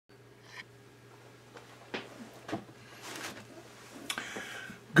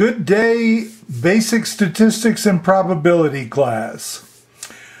Good day, basic statistics and probability class.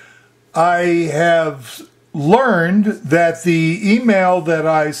 I have learned that the email that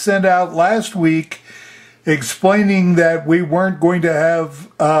I sent out last week explaining that we weren't going to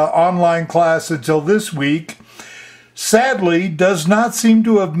have online class until this week sadly does not seem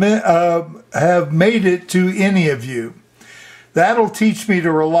to have made it to any of you. That'll teach me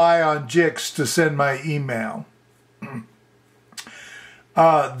to rely on Jix to send my email.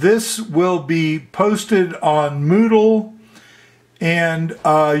 This will be posted on Moodle, and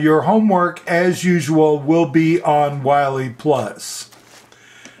your homework, as usual, will be on Wiley Plus.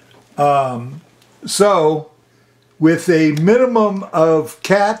 So, with a minimum of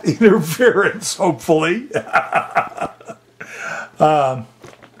cat interference, hopefully,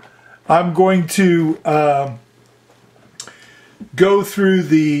 I'm going to go through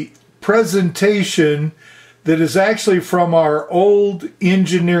the presentation that is actually from our old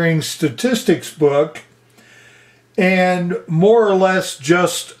engineering statistics book and more or less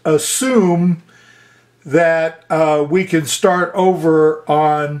just assume that we can start over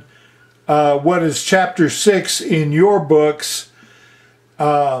on what is chapter 6 in your books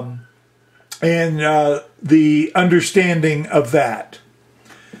and the understanding of that.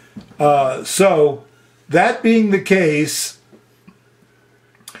 So that being the case,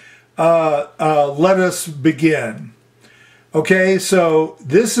 let us begin. Okay, so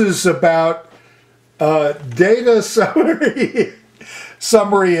this is about data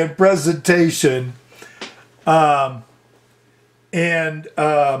summary and presentation, the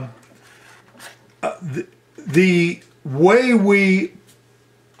way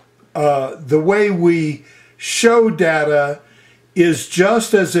we show data is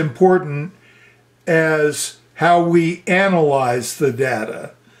just as important as how we analyze the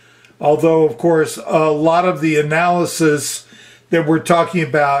data. Although, of course, a lot of the analysis that we're talking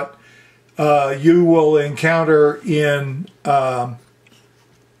about you will encounter in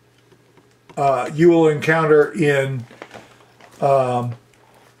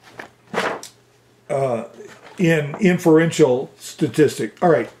inferential statistics. All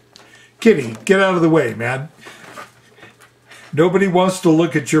right, Kitty, get out of the way, man. Nobody wants to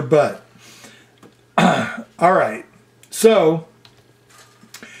look at your butt. All right, so.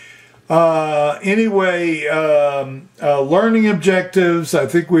 Anyway, learning objectives, I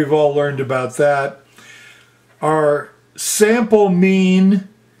think we've all learned about that. Our sample mean,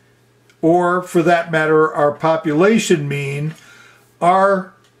 or for that matter, our population mean,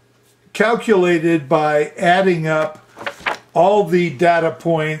 are calculated by adding up all the data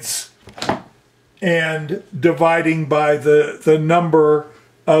points and dividing by the number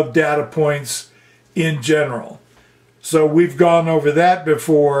of data points in general. So we've gone over that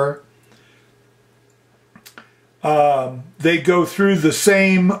before. They go through the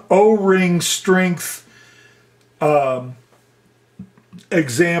same O-ring strength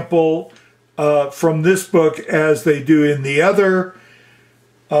example from this book as they do in the other,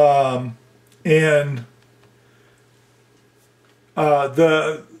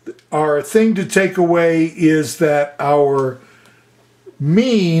 our thing to take away is that our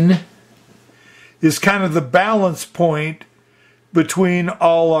mean is kind of the balance point between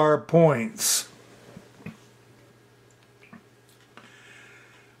all our points.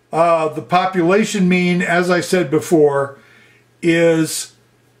 The population mean, as I said before, is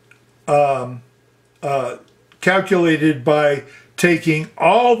calculated by taking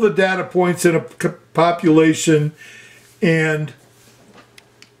all the data points in a population and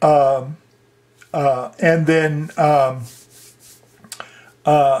then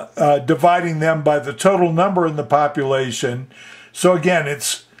dividing them by the total number in the population. So again,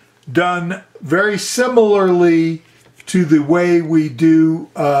 it's done very similarly to the way we do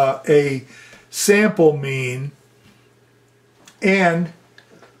a sample mean,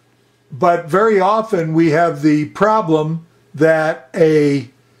 but very often we have the problem that a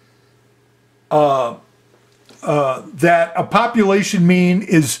population mean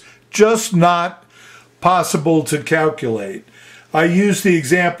is just not possible to calculate. I use the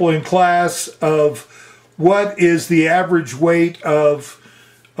example in class of what is the average weight of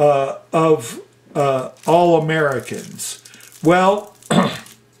all Americans. Well,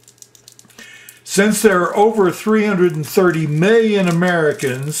 since there are over 330 million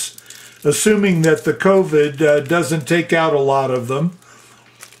Americans, assuming that the COVID doesn't take out a lot of them,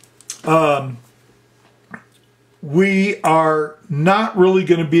 we are not really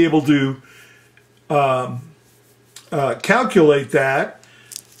going to be able to calculate that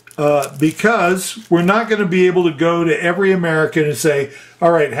because we're not going to be able to go to every American and say,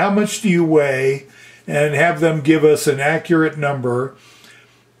 all right, how much do you weigh? And have them give us an accurate number.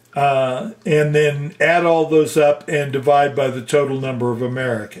 and then add all those up and divide by the total number of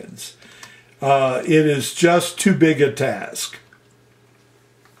Americans. It is just too big a task.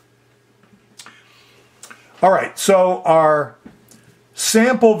 All right, so our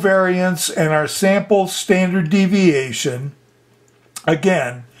sample variance and our sample standard deviation,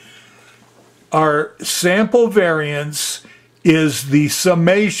 again, our sample variance is the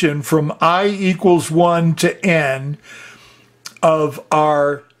summation from I equals 1 to n of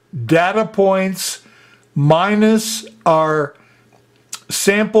our data points minus our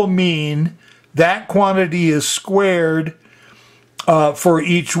sample mean. That quantity is squared for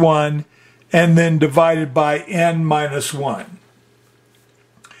each one and then divided by n minus 1.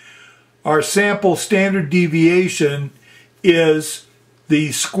 Our sample standard deviation is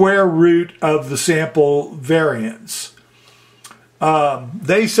the square root of the sample variance.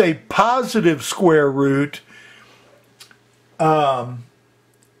 They say positive square root, but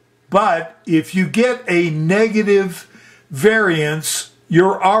if you get a negative variance,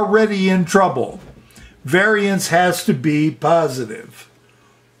 you're already in trouble. Variance has to be positive.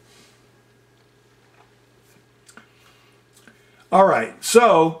 All right,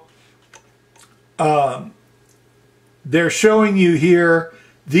 so they're showing you here,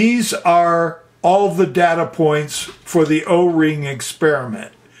 these are all the data points for the O-ring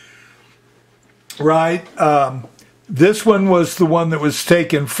experiment, right? This one was the one that was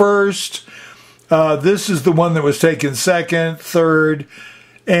taken first. This is the one that was taken second, third,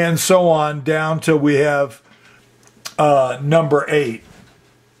 and so on down till we have number 8.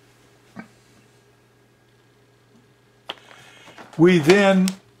 We then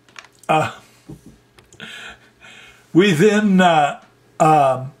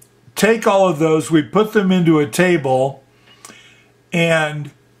take all of those, we put them into a table,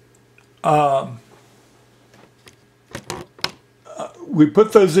 and we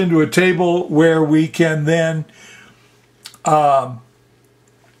put those into a table where we can then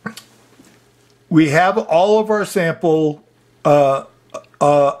we have all of our sample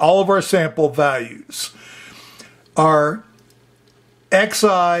values. Our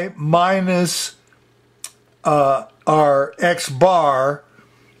xi minus our x bar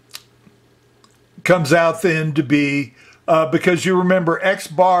comes out then to be, because you remember x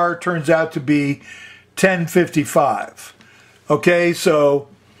bar turns out to be 1055. Okay, so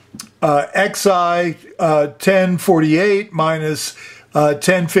xi 1048 minus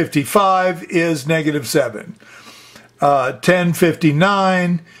 1055 is -7.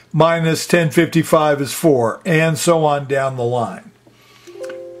 1059 minus 1055 is 4, and so on down the line.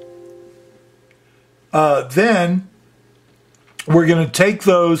 Then we're going to take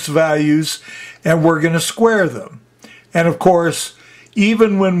those values and we're going to square them. And of course,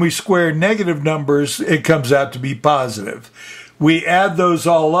 even when we square negative numbers, it comes out to be positive. We add those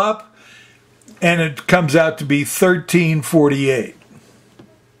all up and it comes out to be 1348.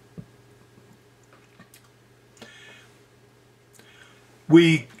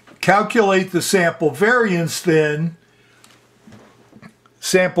 We calculate the sample variance then,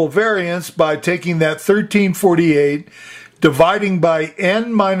 by taking that 1348, dividing by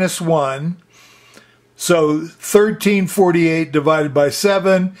n minus 1. So 1348 divided by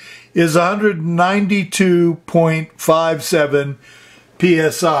 7 is 192.57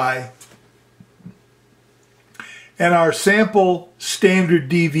 psi. And our sample standard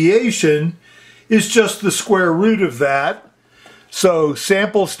deviation is just the square root of that. So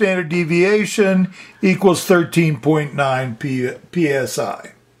sample standard deviation equals 13.9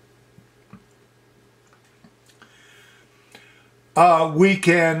 psi. We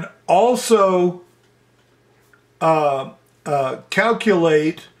can also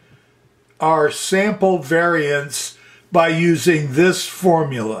calculate our sample variance by using this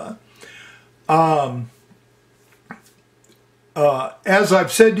formula. As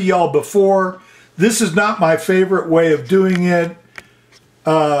I've said to y'all before, this is not my favorite way of doing it,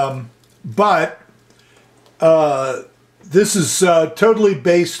 but this is totally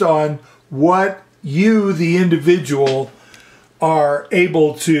based on what you, the individual, are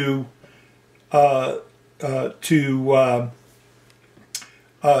able to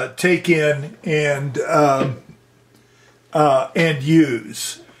take in and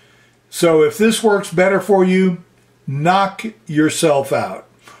use. So if this works better for you, knock yourself out.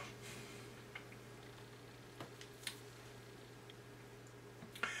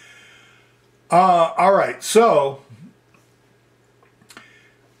 All right, so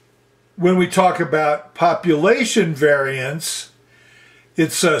when we talk about population variance,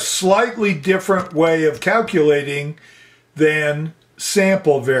 it's a slightly different way of calculating than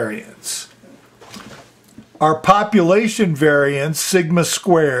sample variance. our population variance, sigma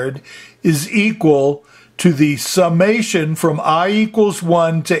squared, is equal to the summation from I equals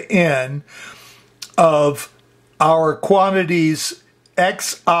 1 to n of our quantities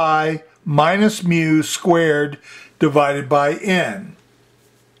xi minus mu squared divided by n.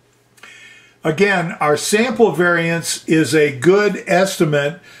 Again, our sample variance is a good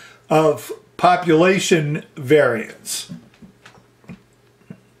estimate of population variance.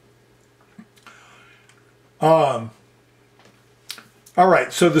 All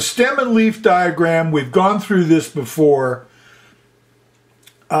right, so the stem and leaf diagram, we've gone through this before.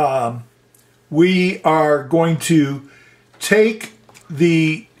 We are going to take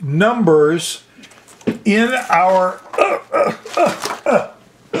the numbers in our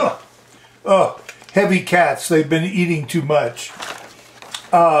heavy cats. They've been eating too much.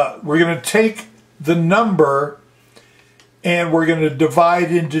 We're going to take the number and we're going to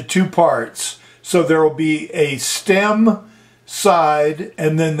divide into two parts. So there will be a stem side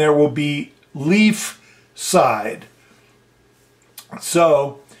and then there will be leaf side.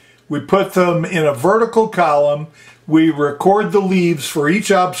 So we put them in a vertical column. We record the leaves for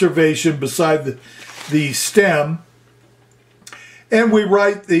each observation beside the stem. And we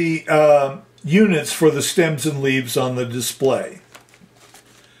write the units for the stems and leaves on the display.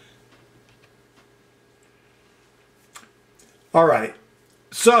 All right,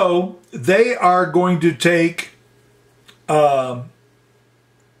 so they are going to take the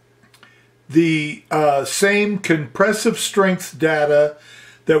same compressive strength data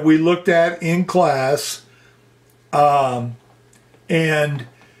that we looked at in class and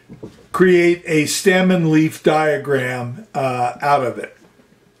create a stem and leaf diagram out of it.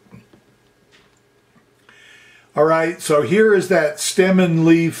 All right, so here is that stem and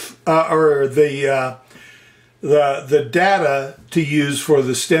leaf, or the data to use for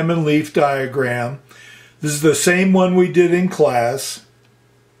the stem and leaf diagram. This is the same one we did in class.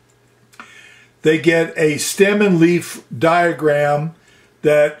 They get a stem and leaf diagram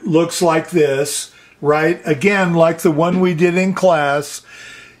that looks like this, right? Again, like the one we did in class,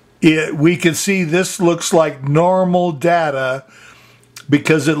 we can see this looks like normal data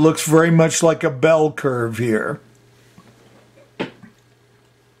because it looks very much like a bell curve here.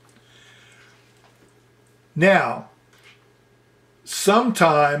 Now,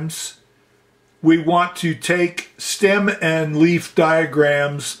 sometimes we want to take stem and leaf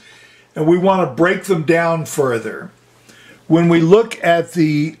diagrams and we want to break them down further. When we look at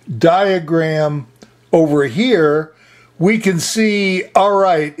the diagram over here, we can see, all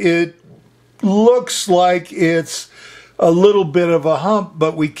right, it looks like it's a little bit of a hump,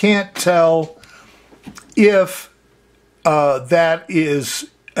 but we can't tell if that is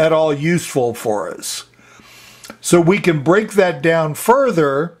at all useful for us. So we can break that down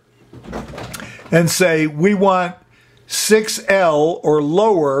further and say we want 6L or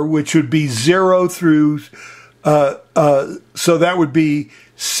lower, which would be 0 through, so that would be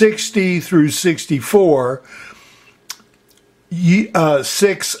 60 through 64.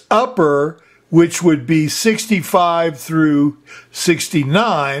 6 upper, which would be 65 through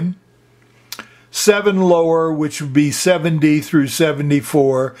 69. 7 lower, which would be 70 through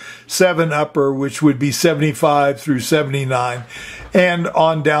 74, 7 upper, which would be 75 through 79, and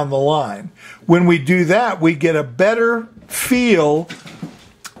on down the line. When we do that, we get a better feel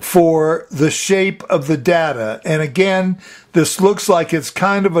for the shape of the data. And again, this looks like it's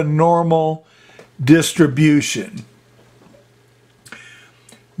kind of a normal distribution.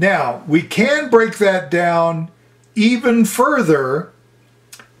 Now, we can break that down even further,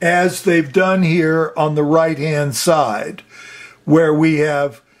 as they've done here on the right-hand side, where we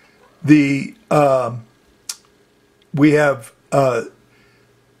have the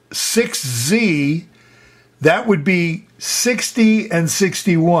 6Z, that would be 60 and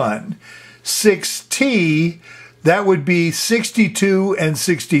 61. 6T, that would be 62 and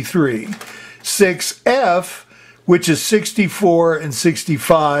 63. 6F, which is 64 and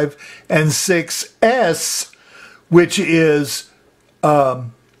 65, and 6S, which is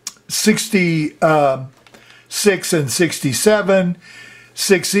 66 and 67.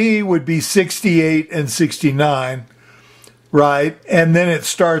 6E would be 68 and 69, right? And then it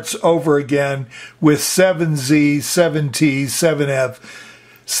starts over again with 7Z, 7T, 7F,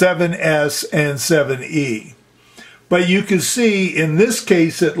 7S, and 7E. But you can see, in this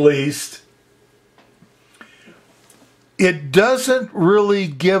case at least, it doesn't really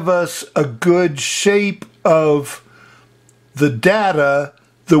give us a good shape of the data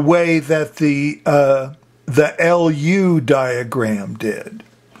the way that the LU diagram did.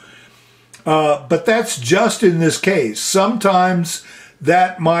 But that's just in this case. Sometimes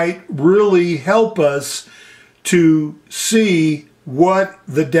that might really help us to see what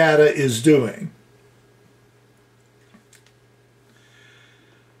the data is doing.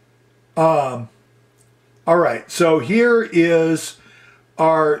 All right, so here is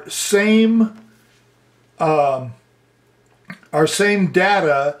our same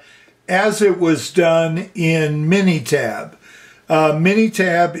data as it was done in Minitab.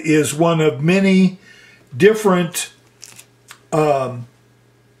 Minitab is one of many different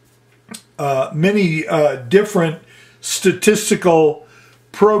different statistical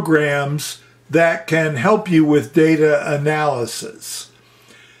programs that can help you with data analysis.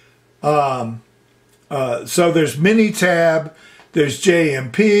 So there's Minitab, there's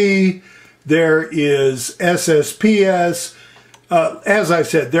JMP, there is SSPS. As I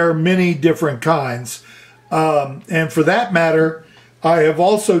said, there are many different kinds. And for that matter, I have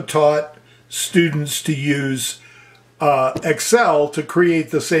also taught students to use Excel to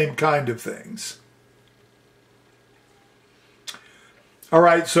create the same kind of things. All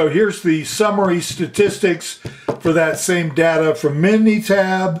right, so here's the summary statistics for that same data from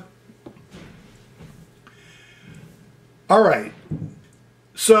Minitab. All right,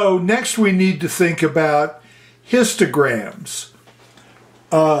 so next we need to think about histograms.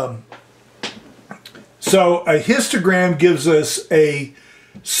 So a histogram gives us a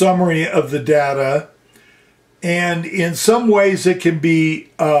summary of the data, and in some ways it can be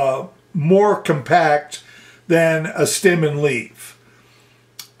more compact than a stem and leaf.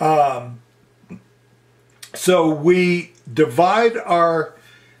 So we divide our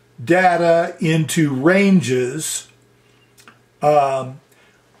data into ranges.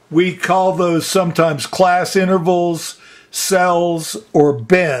 We call those sometimes class intervals, cells, or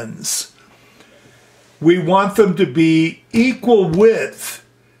bins. We want them to be equal width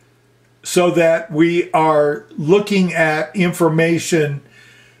so that we are looking at information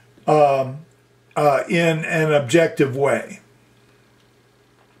in an objective way.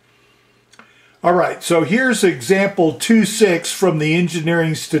 All right, so here's example 2.6 from the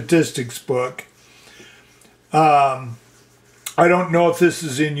engineering statistics book. I don't know if this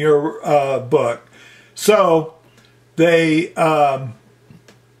is in your book. So they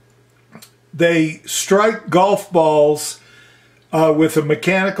strike golf balls with a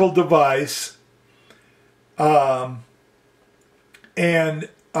mechanical device, and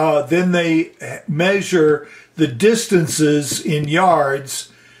then they measure the distances in yards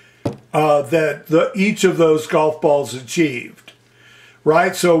that each of those golf balls achieved.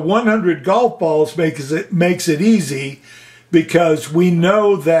 Right? So 100 golf balls makes it easy, because we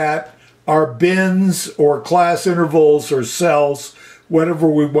know that our bins or class intervals or cells, whatever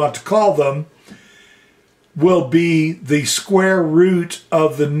we want to call them, will be the square root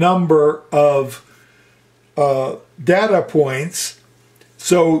of the number of data points.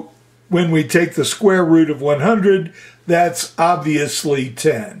 So when we take the square root of 100, that's obviously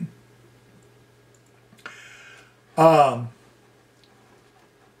 10.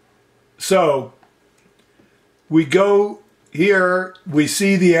 So we go here, we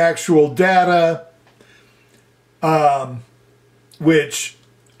see the actual data, which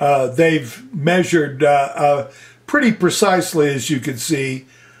they've measured pretty precisely, as you can see,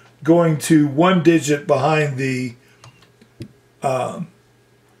 going to one digit behind the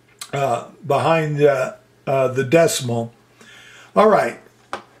decimal. All right,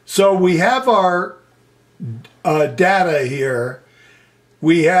 so we have our data here.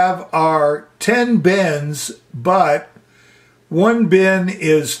 We have our 10 bins, but one bin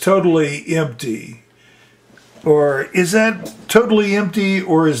is totally empty. Or is that totally empty,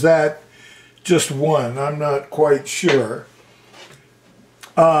 or is that just one? I'm not quite sure.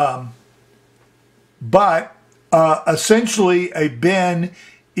 But essentially a bin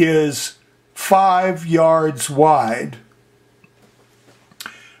is 5 yards wide.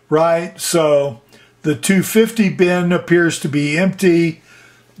 Right? So the 250 bin appears to be empty.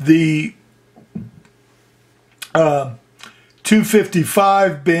 The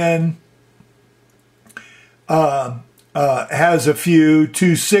 255 bin has a few.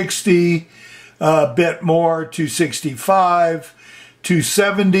 260, a bit more. 265.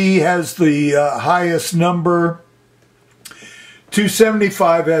 270 has the highest number.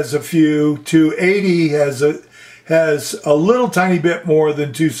 275 has a few. 280 has a little tiny bit more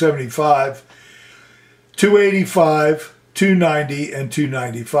than 275. 285, 290, and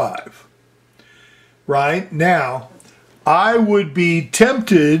 295. Right? Now, I would be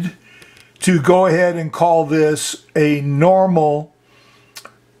tempted to go ahead and call this a normal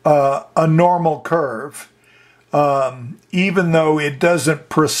curve, even though it doesn't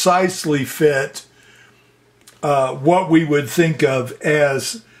precisely fit what we would think of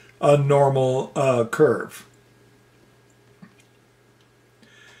as a normal curve.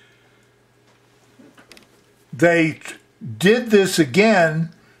 they did this again,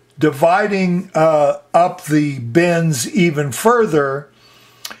 dividing up the bins even further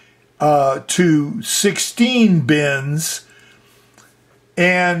to 16 bins.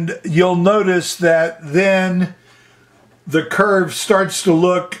 And you'll notice that then the curve starts to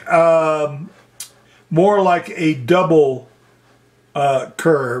look more like a double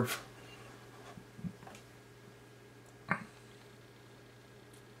curve.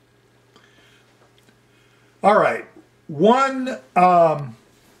 All right, one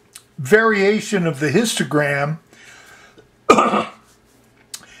variation of the histogram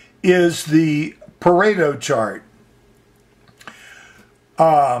is the Pareto chart.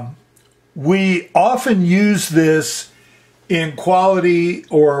 We often use this in quality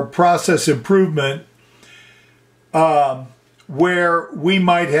or process improvement where we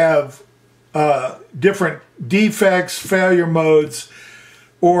might have different defects, failure modes,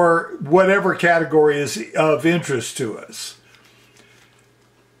 or whatever category is of interest to us.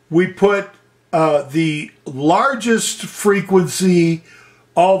 We put the largest frequency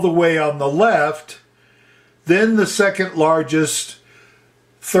all the way on the left, then the second largest,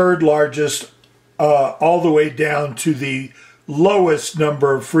 third largest, all the way down to the lowest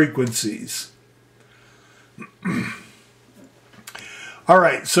number of frequencies. All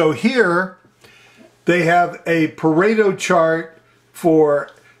right, so here they have a Pareto chart for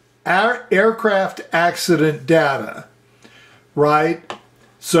aircraft accident data, right?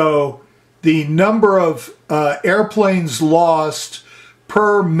 So the number of airplanes lost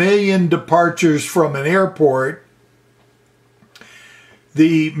per million departures from an airport.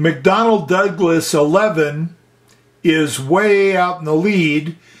 The McDonnell Douglas 11 is way out in the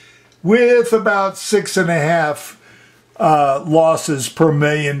lead with about 6.5 losses per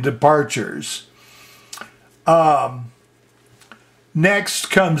million departures. Next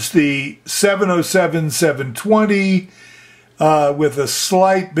comes the 707-720 with a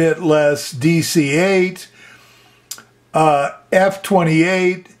slight bit less DC-8,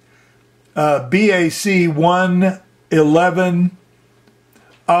 F-28, BAC-111,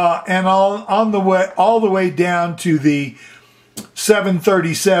 and all the way down to the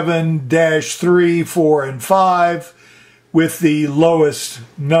 737-3, 4, and 5 with the lowest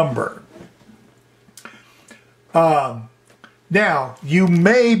number. Now, you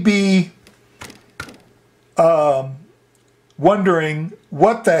may be wondering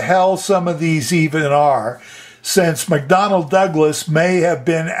what the hell some of these even are, since McDonnell Douglas may have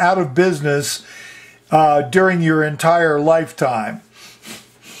been out of business during your entire lifetime.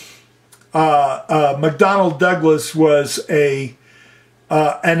 McDonnell Douglas was an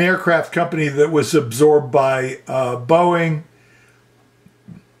aircraft company that was absorbed by Boeing.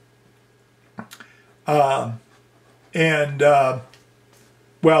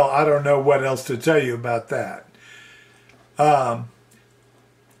 Well, I don't know what else to tell you about that.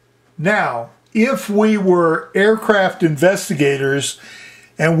 Now, if we were aircraft investigators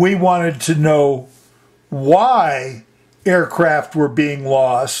and we wanted to know why aircraft were being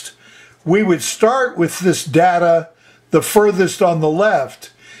lost, we would start with this data, the furthest on the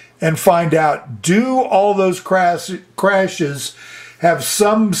left, and find out, do all those crashes have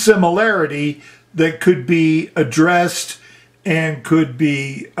some similarity that could be addressed and could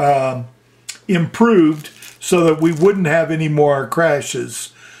be improved so that we wouldn't have any more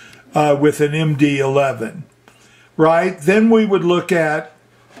crashes with an MD-11, right? Then we would look at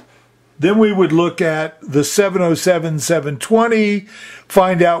the 707-720,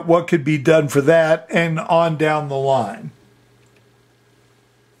 find out what could be done for that, and on down the line.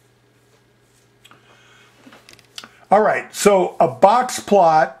 All right, so a box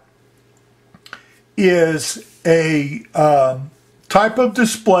plot is a type of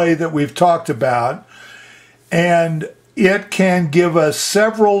display that we've talked about, and it can give us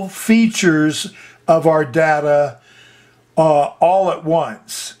several features of our data all at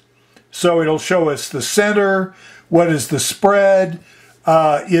once. So it'll show us the center, what is the spread,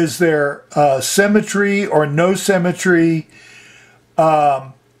 is there symmetry or no symmetry,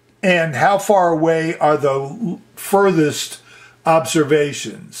 and how far away are the furthest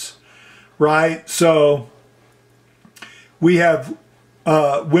observations, right? So we have,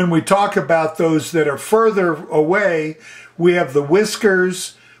 when we talk about those that are further away, we have the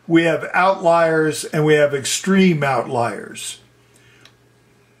whiskers, we have outliers, and we have extreme outliers.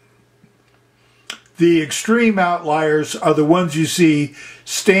 The extreme outliers are the ones you see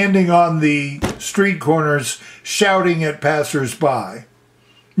standing on the street corners shouting at passersby.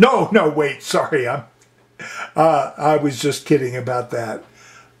 No, wait, sorry, I was just kidding about that.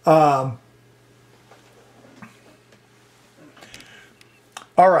 All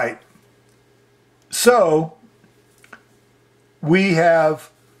right, so we have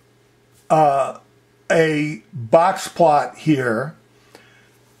a box plot here.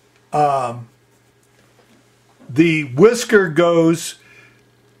 The whisker goes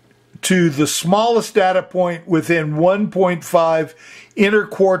to the smallest data point within 1.5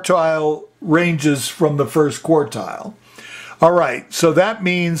 interquartile ranges from the first quartile. All right, so that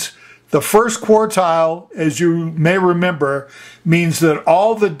means the first quartile, as you may remember, means that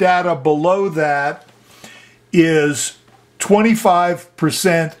all the data below that is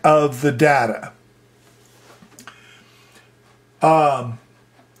 25% of the data.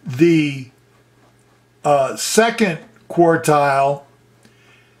 The second quartile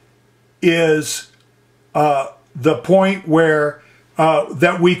is the point where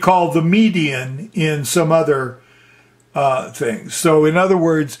that we call the median in some other things. So in other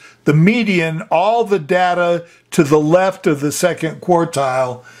words, the median, all the data to the left of the second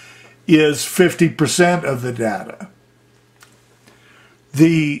quartile, is 50% of the data.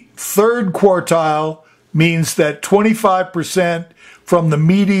 The third quartile means that 25% from the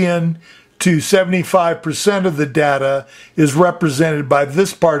median to 75% of the data is represented by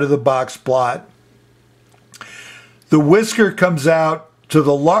this part of the box plot. The whisker comes out to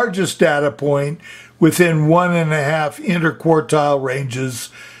the largest data point within 1.5 interquartile ranges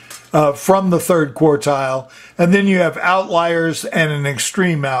from the third quartile, and then you have outliers and an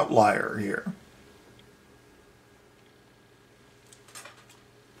extreme outlier here.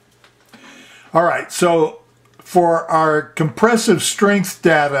 All right, so for our compressive strength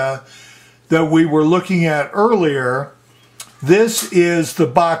data that we were looking at earlier, this is the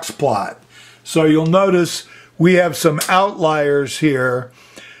box plot. So you'll notice we have some outliers here,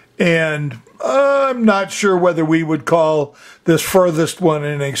 and I'm not sure whether we would call this furthest one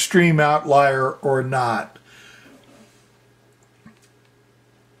an extreme outlier or not.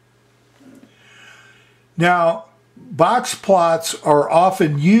 Now, box plots are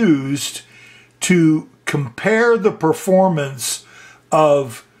often used to compare the performance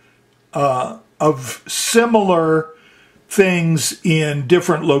of similar things in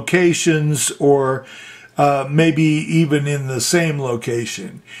different locations, or maybe even in the same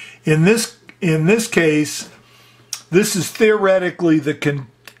location. In this case, this is theoretically the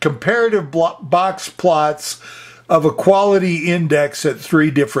comparative box plots of a quality index at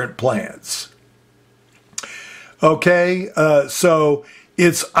 3 different plants. Okay, so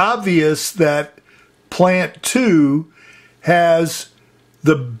it's obvious that plant 2 has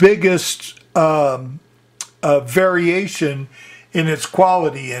the biggest variation in its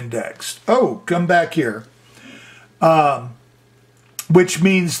quality index. Oh, come back here. Which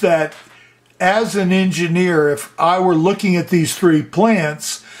means that as an engineer, if I were looking at these 3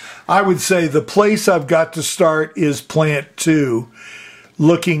 plants, I would say the place I've got to start is plant 2,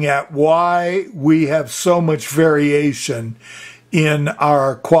 looking at why we have so much variation in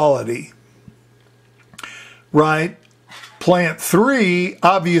our quality. Right? Plant 3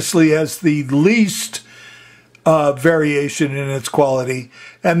 obviously has the least variation in its quality,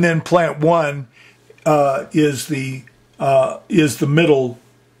 and then plant 1 is the middle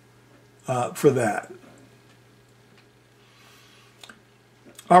for that.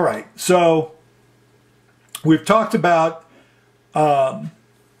 All right, so we've talked about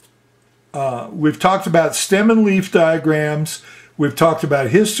stem and leaf diagrams. We've talked about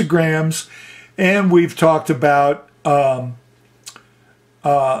histograms, and we've talked about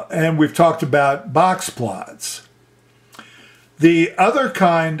box plots. The other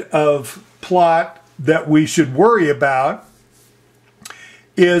kind of plot that we should worry about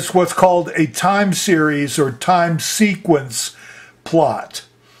is what's called a time series or time sequence plot.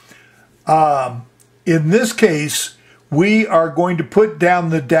 In this case, we are going to put down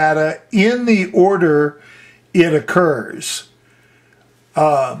the data in the order it occurs.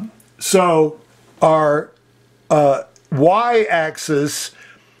 So our y-axis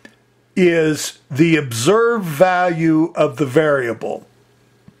is the observed value of the variable,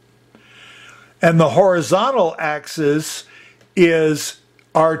 and the horizontal axis is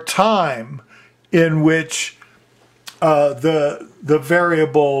our time in which the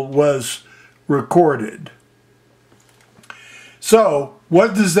variable was recorded. So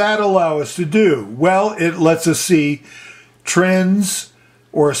what does that allow us to do? Well, it lets us see trends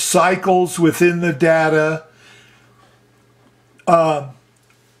or cycles within the data,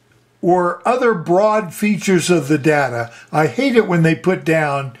 or other broad features of the data. I hate it when they put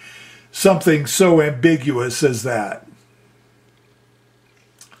down something so ambiguous as that.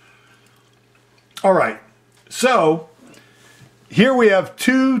 All right, so here we have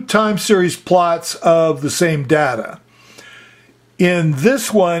 2 time series plots of the same data. In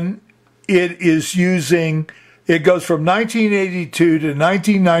this one, it is using it goes from 1982 to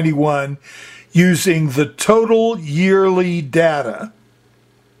 1991 using the total yearly data.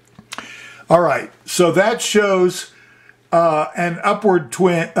 All right, so that shows an upward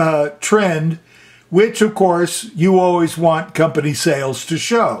trend, which of course you always want company sales to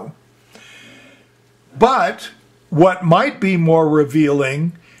show. But what might be more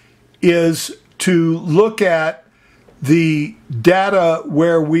revealing is to look at the data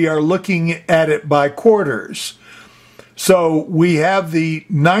where we are looking at it by quarters. So we have the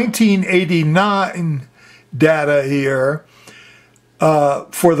 1989 data here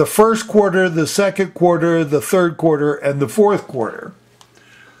for the first quarter, the second quarter, the third quarter, and the fourth quarter.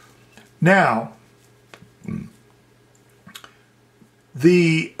 Now,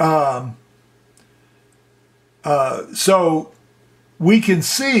 so we can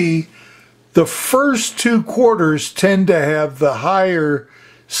see the first two quarters tend to have the higher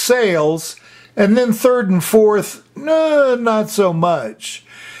sales, and then third and fourth, no, not so much.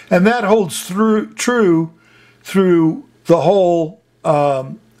 And that holds true through the whole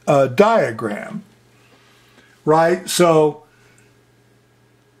diagram, right? So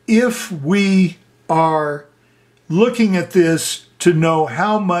if we are looking at this to know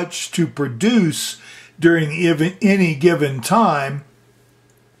how much to produce during any given time,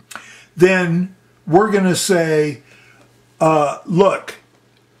 then we're going to say, look,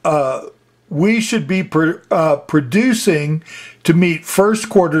 we should be producing to meet first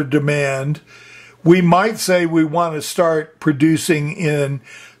quarter demand. We might say we want to start producing in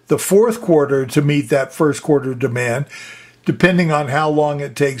the fourth quarter to meet that first quarter demand, depending on how long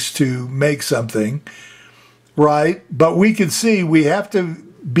it takes to make something, right? But we can see we have to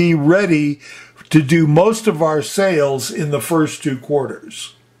be ready to do most of our sales in the first two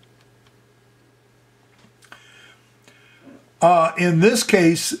quarters. In this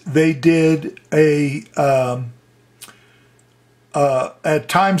case, they did a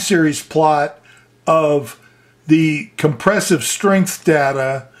time series plot of the compressive strength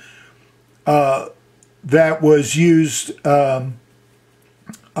data that was used, that's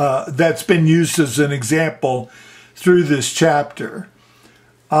been used as an example through this chapter.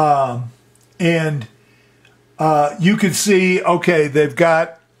 And you can see, okay, they've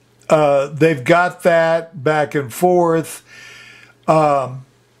got that back and forth.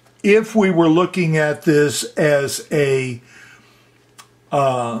 If we were looking at this as a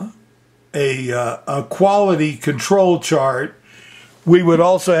quality control chart, we would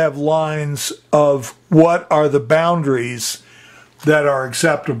also have lines of what are the boundaries that are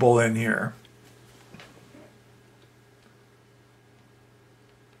acceptable in here.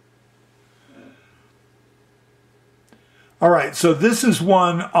 All right, so this is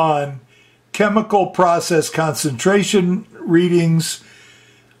one on chemical process concentration readings.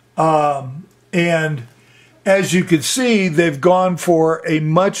 And as you can see, they've gone for a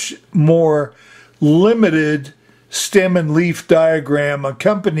much more limited stem and leaf diagram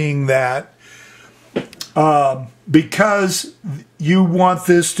accompanying that, because you want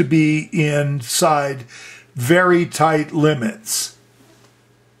this to be inside very tight limits.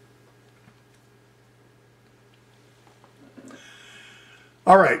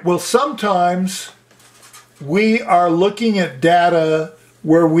 All right, well, sometimes we are looking at data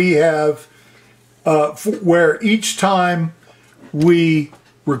where we have, where each time we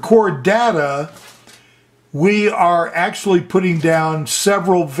record data, we are actually putting down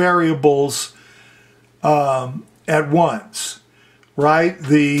several variables at once, right?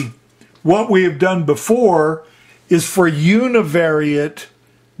 What we have done before is for univariate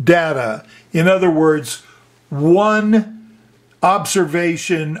data. In other words, one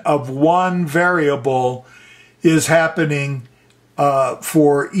observation of one variable is happening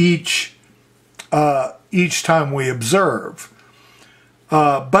for each time we observe.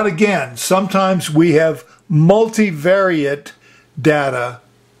 But again, sometimes we have multivariate data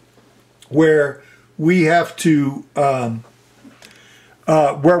where we have to,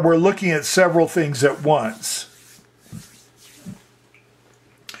 where we're looking at several things at once.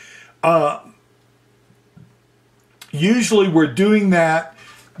 Usually we're doing that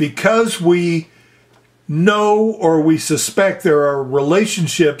because we know or we suspect there are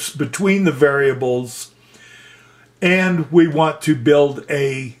relationships between the variables, and we want to build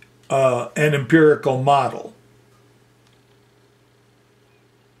an empirical model.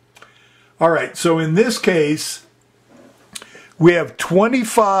 All right, so in this case, we have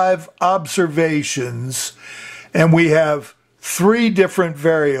 25 observations, and we have 3 different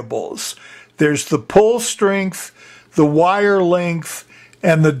variables. There's the pull strength, the wire length,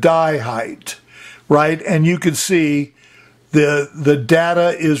 and the die height, right? And you can see the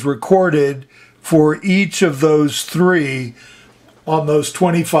data is recorded for each of those 3 on those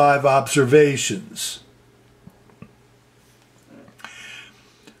 25 observations.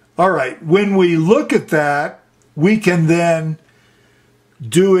 All right, when we look at that, we can then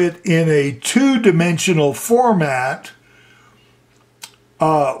do it in a 2-dimensional format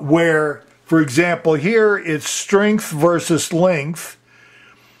where, for example, here it's strength versus length,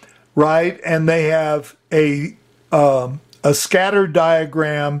 right? And they have a scatter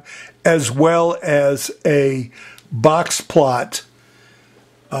diagram as well as a box plot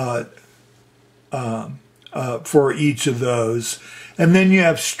for each of those. And then you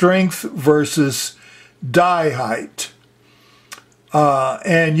have strength versus die height.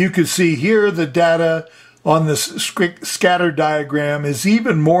 And you can see here the data on the scatter diagram is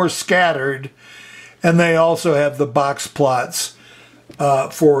even more scattered, and they also have the box plots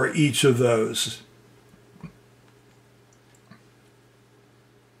for each of those.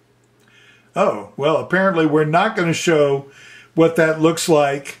 Oh, well, apparently we're not going to show what that looks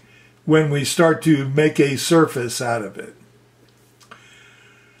like when we start to make a surface out of it.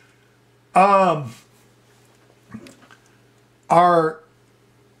 Our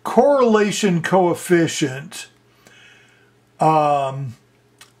correlation coefficient,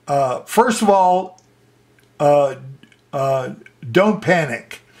 first of all, don't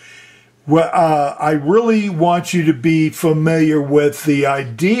panic. Well, I really want you to be familiar with the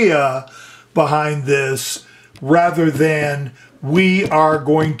idea behind this rather than we are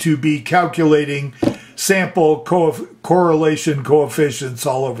going to be calculating sample correlation coefficients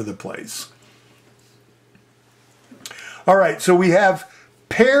all over the place. All right, so we have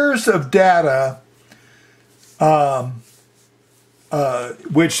pairs of data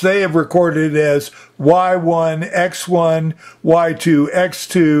which they have recorded as y1, x1, y2,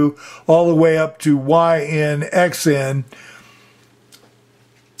 x2, all the way up to yn, xn.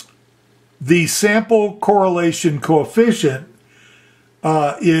 The sample correlation coefficient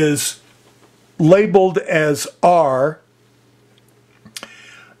is labeled as R,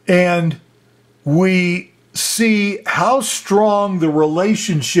 and we see how strong the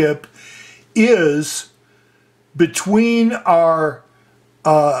relationship is between our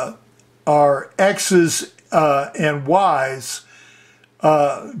x's and y's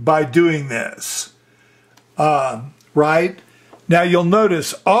by doing this. Right? Now you'll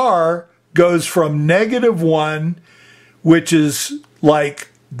notice R goes from -1, which is like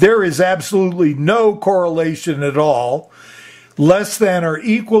there is absolutely no correlation at all, less than or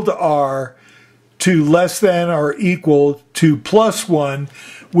equal to R, to less than or equal to +1,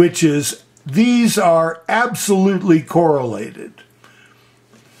 which is these are absolutely correlated.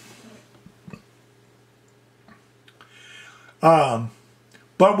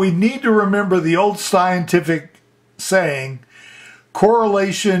 But we need to remember the old scientific saying,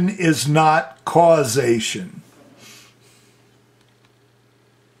 correlation is not causation.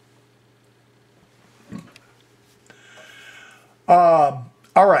 All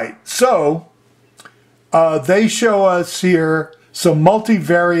right, so they show us here some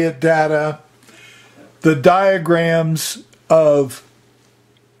multivariate data, the diagrams of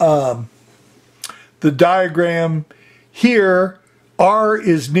the diagram here, R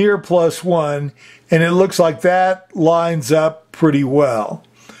is near +1, and it looks like that lines up pretty well.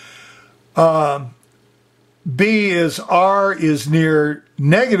 B is R is near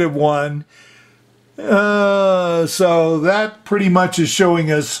 -1, so that pretty much is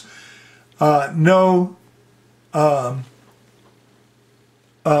showing us no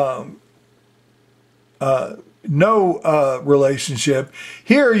relationship.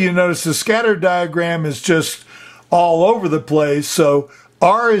 Here you notice the scatter diagram is just all over the place, so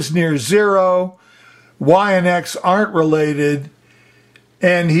R is near 0, Y and X aren't related,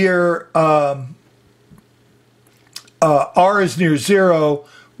 and here R is near 0,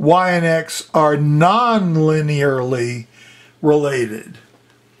 Y and X are non-linearly related.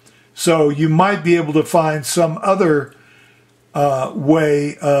 So you might be able to find some other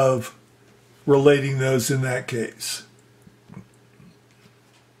way of relating those in that case.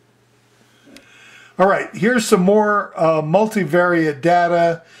 All right, here's some more multivariate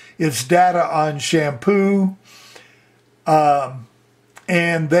data. It's data on shampoo.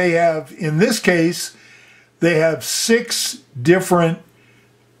 And they have, in this case, they have 6 different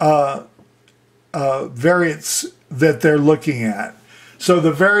variants that they're looking at. So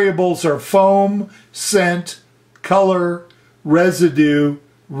the variables are foam, scent, color, residue,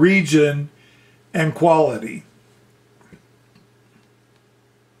 region, and quality.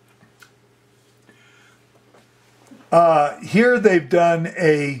 Here they've done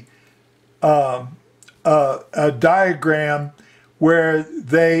a diagram where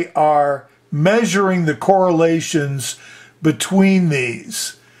they are measuring the correlations between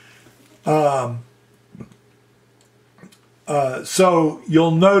these. So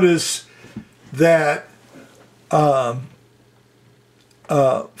you'll notice that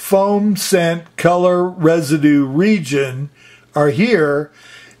foam, scent, color, residue, region are here,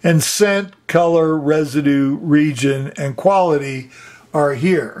 and scent, color, residue, region, and quality are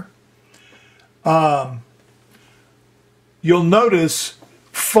here. You'll notice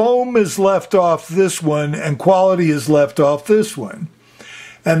foam is left off this one and quality is left off this one.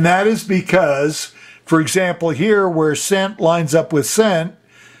 And that is because, for example, here where scent lines up with scent,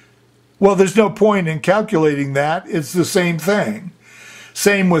 well, there's no point in calculating that. It's the same thing.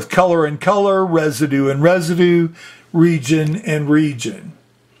 Same with color and color, residue and residue, region and region.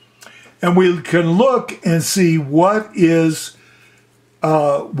 And we can look and see what is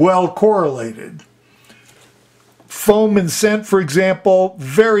well correlated. Foam and scent, for example,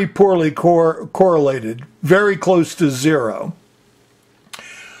 very poorly correlated, very close to zero.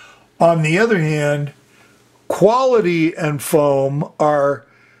 On the other hand, quality and foam are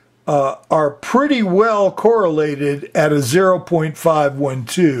pretty well correlated at a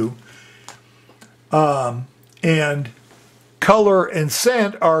 0.512, and color and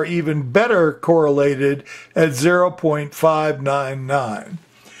scent are even better correlated at 0.599.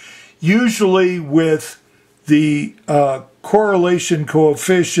 Usually with the correlation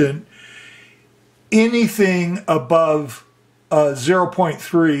coefficient, anything above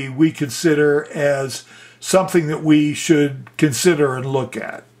 0.3 we consider as something that we should consider and look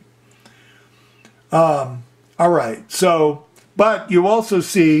at. All right, so, but you also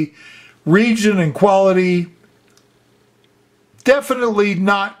see region and quality definitely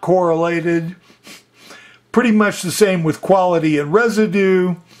not correlated. Pretty much the same with quality and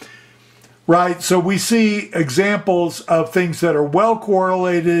residue, right? So we see examples of things that are well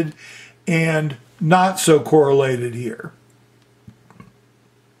correlated and not so correlated here.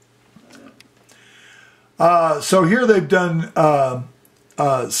 So here they've done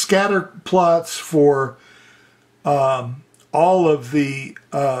scatter plots for all of the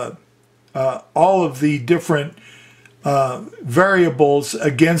different variables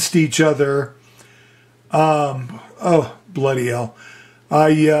against each other. Oh, bloody hell!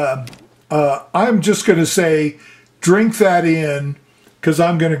 I'm just going to say, drink that in, because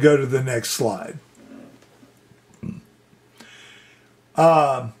I'm going to go to the next slide.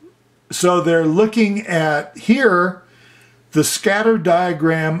 So they're looking at here the scatter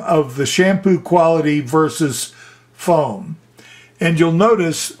diagram of the shampoo quality versus foam. And you'll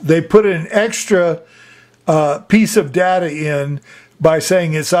notice they put an extra piece of data in by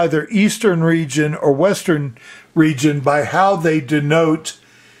saying it's either Eastern region or Western region by how they denote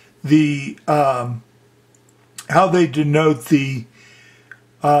the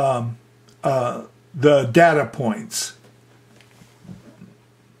data points.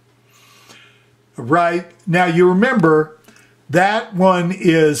 Right, now you remember that one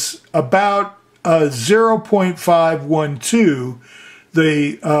is about 0.512,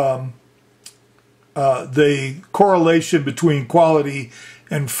 the correlation between quality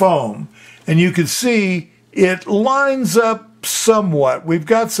and foam. And you can see it lines up somewhat. We've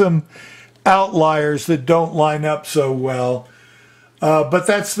got some outliers that don't line up so well, but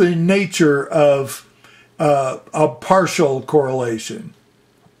that's the nature of a partial correlation.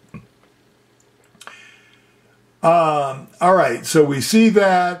 All right, so we see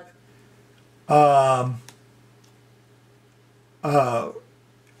that.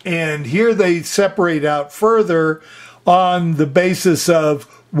 And here they separate out further on the basis of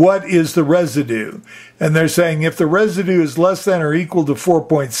what is the residue. And they're saying if the residue is less than or equal to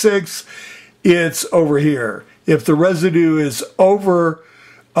 4.6, it's over here. If the residue is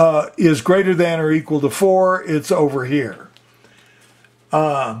greater than or equal to 4, it's over here.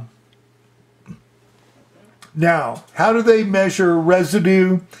 Now, how do they measure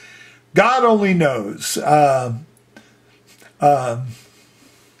residue? God only knows. All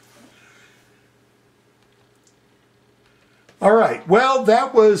right, well,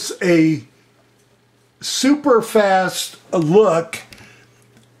 that was a super fast look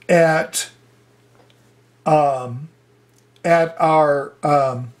at our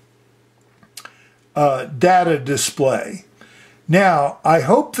data display. Now, I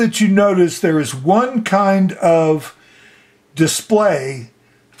hope that you notice there is one kind of display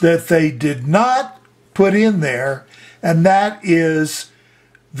that they did not put in there, and that is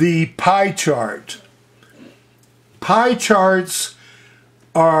the pie chart. Pie charts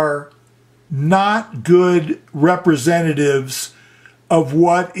are not good representatives of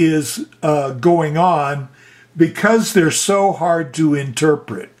what is going on because they're so hard to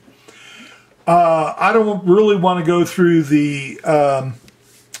interpret. I don't really want to go through the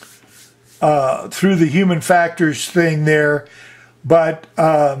human factors thing there, but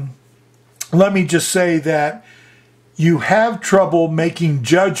let me just say that you have trouble making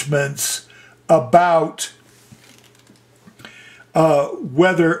judgments about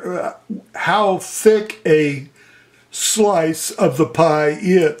whether how thick a slice of the pie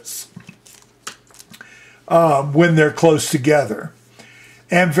is when they're close together.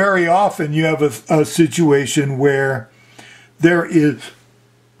 And very often you have a situation where there is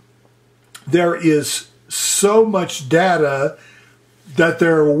so much data that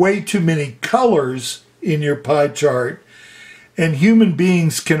there are way too many colors in your pie chart, and human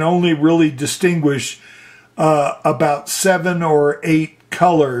beings can only really distinguish about 7 or 8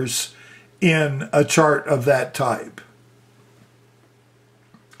 colors in a chart of that type.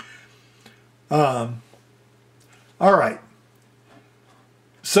 All right.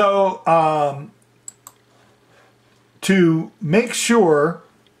 So to make sure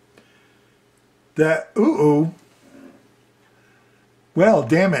that, well,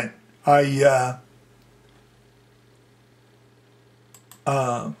 damn it, I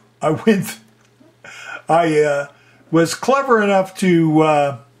was clever enough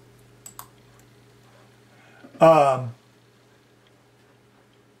to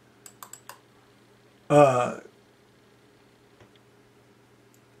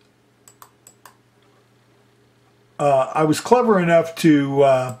I was clever enough to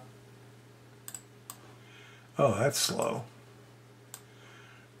oh, that's slow.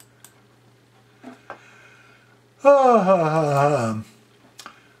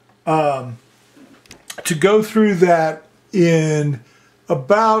 To go through that in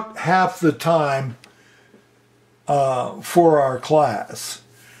about half the time for our class.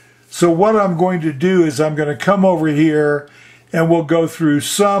 So what I'm going to do is I'm going to come over here and we'll go through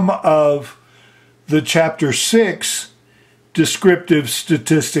some of the Chapter 6 descriptive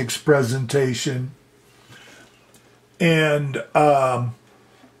statistics presentation. And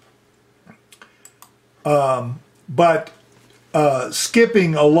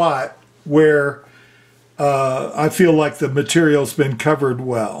skipping a lot where I feel like the material's been covered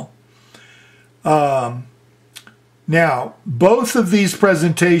well. Now, both of these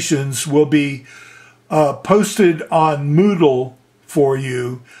presentations will be posted on Moodle for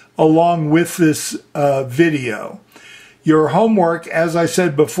you along with this video. Your homework, as I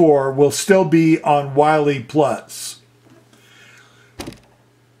said before, will still be on Wiley+.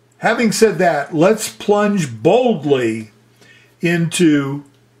 Having said that, let's plunge boldly into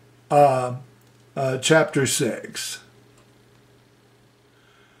Chapter 6.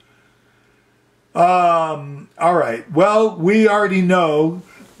 All right. Well, we already know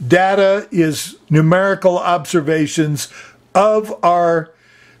data is numerical observations of our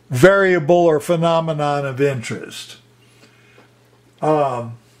variable or phenomenon of interest.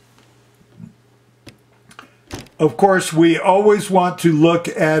 Of course, we always want to look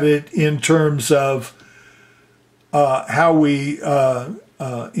at it in terms of how we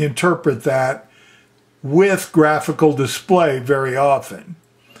interpret that with graphical display very often.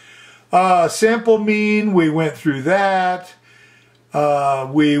 Sample mean, we went through that.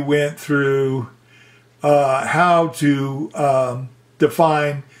 We went through how to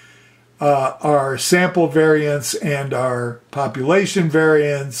define our sample variance and our population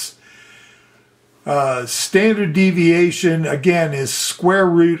variance. Standard deviation, again, is square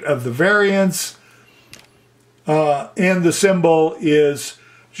root of the variance. And the symbol is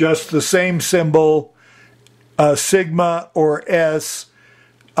just the same symbol, sigma or S,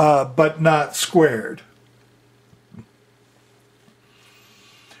 but not squared.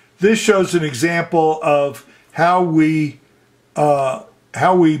 This shows an example of how we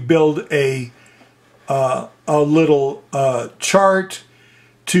build a little chart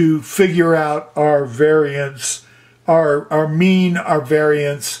to figure out our variance, our mean, our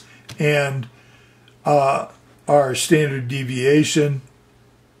variance, and our standard deviation.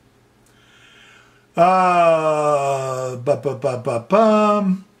 All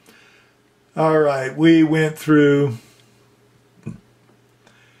right, we went through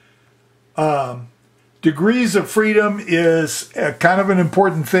degrees of freedom is kind of an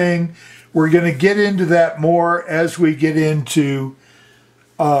important thing. We're going to get into that more as we get into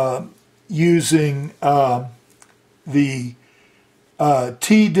using the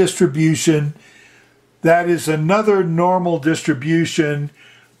t distribution. That is another normal distribution,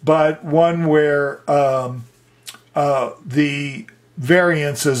 but one where the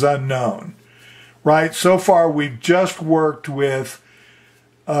variance is unknown, right? So far, we've just worked with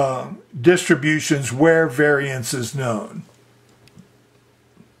distributions where variance is known.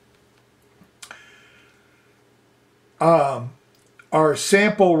 Our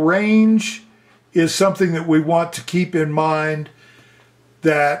sample range is something that we want to keep in mind,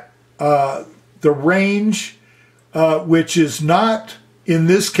 that the range, which is not, in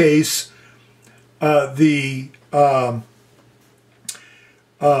this case, the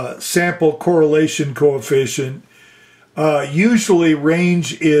sample correlation coefficient. Usually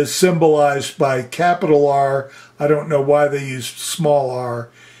range is symbolized by capital R. I don't know why they used small r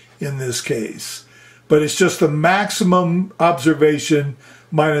in this case. But it's just the maximum observation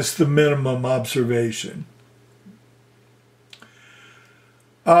minus the minimum observation.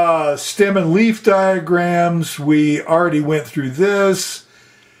 Stem and leaf diagrams, we already went through this.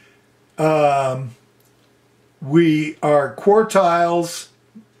 We are quartiles.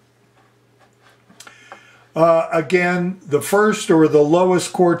 Again, the first or the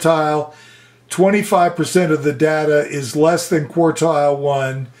lowest quartile, 25% of the data is less than quartile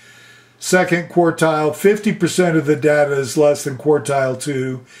 1. Second quartile, 50% of the data is less than quartile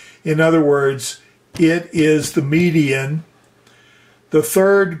 2. In other words, it is the median. The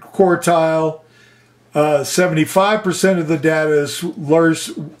third quartile, 75% of the data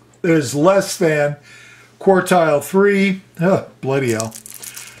is less than quartile 3. Oh, bloody hell.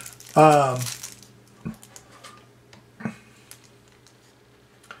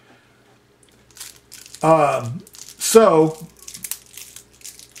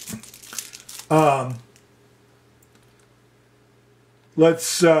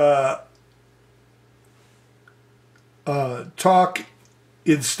 Let's talk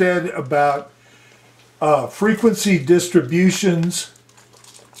instead about frequency distributions.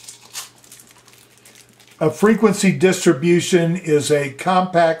 A frequency distribution is a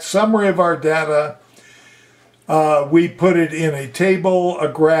compact summary of our data. We put it in a table, a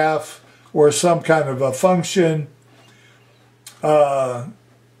graph, or some kind of a function.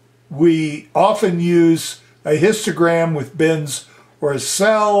 We often use a histogram with bins or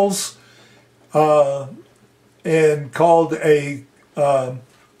cells, and called a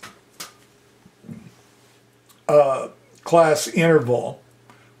class interval.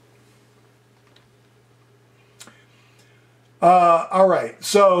 All right,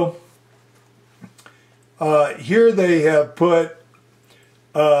 so here they have put,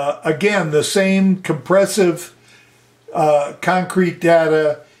 again, the same compressive concrete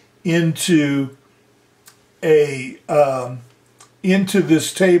data into this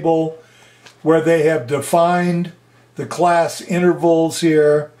table, where they have defined the class intervals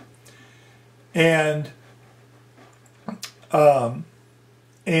here, and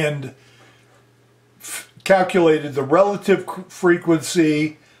calculated the relative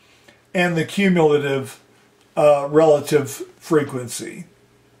frequency and the cumulative relative frequency.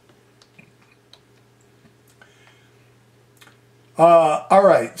 All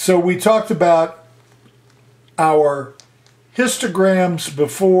right, so we talked about our histograms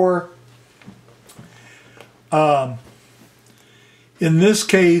before. In this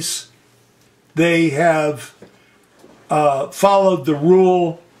case, they have followed the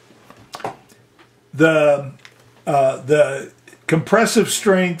rule. The compressive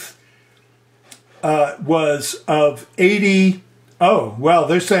strength was of 80. Oh, well,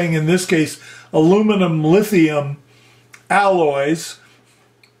 they're saying in this case aluminum lithium alloys.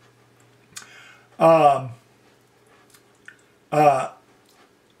 80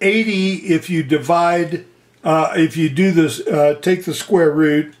 if you divide, if you do this, take the square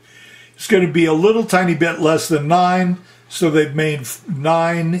root, it's going to be a little tiny bit less than 9, so they've made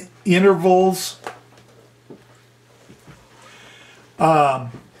 9 intervals.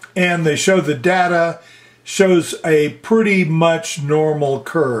 And they show the data shows a pretty much normal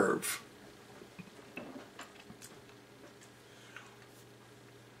curve.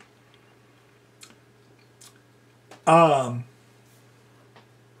 All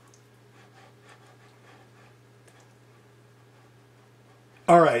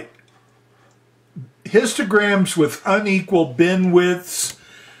right. Histograms with unequal bin widths,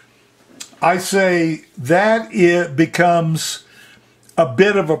 I say that it becomes a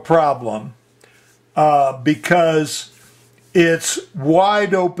bit of a problem because it's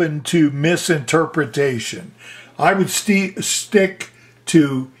wide open to misinterpretation. I would stick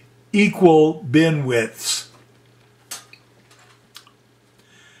to equal bin widths.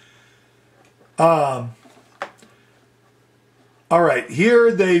 All right,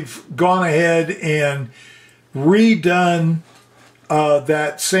 here they've gone ahead and redone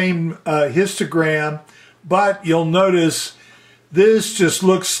that same histogram, but you'll notice this just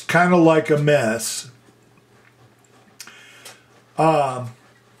looks kind of like a mess. So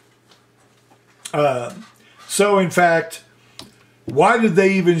in fact, why did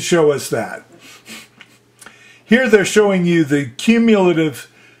they even show us that? Here they're showing you the cumulative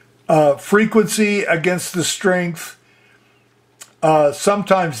frequency against the strength.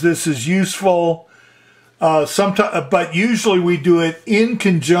 Sometimes this is useful, but usually we do it in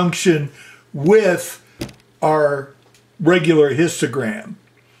conjunction with our regular histogram.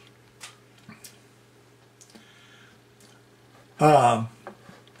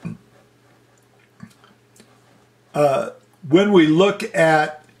 When we look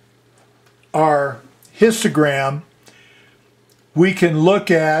at our histogram, we can look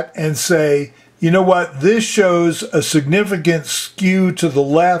at and say, you know what, this shows a significant skew to the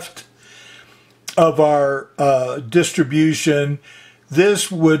left of our distribution. This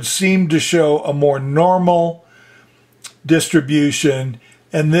would seem to show a more normal distribution,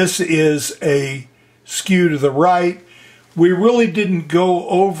 and this is a skew to the right. We really didn't go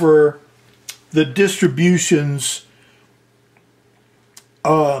over the distributions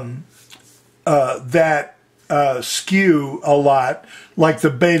that skew a lot, like the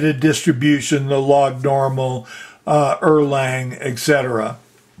beta distribution, the log normal, Erlang, etc.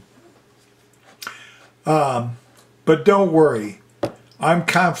 But don't worry, I'm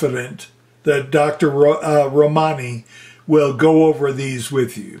confident that Dr. Romani will go over these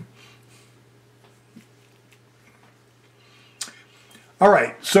with you. All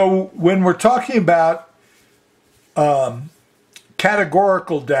right, so when we're talking about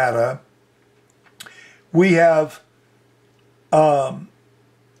categorical data, we have some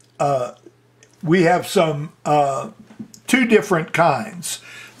two different kinds.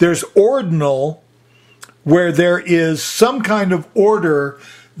 There's ordinal, where there is some kind of order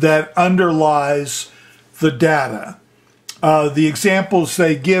that underlies the data. The examples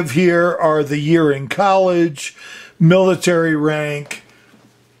they give here are the year in college, military rank.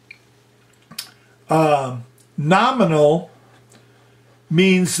 Nominal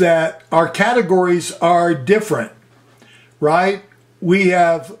means that our categories are different, right? We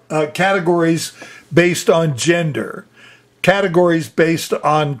have categories based on gender, categories based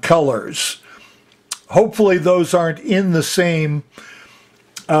on colors. Hopefully those aren't in the same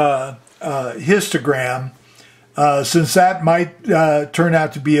histogram, since that might turn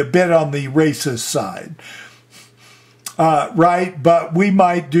out to be a bit on the racist side, right? But we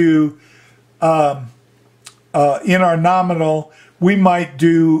might do, in our nominal, we might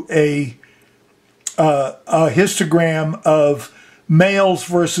do a histogram of males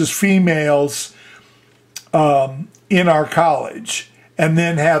versus females in our college, and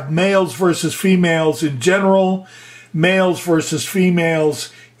then have males versus females in general, males versus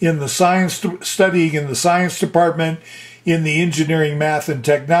females in the science, studying in the science department, in the engineering, math, and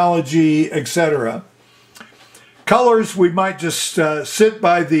technology, etc. Colors, we might just sit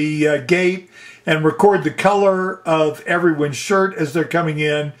by the gate and record the color of everyone's shirt as they're coming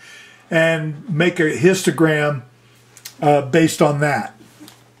in and make a histogram based on that.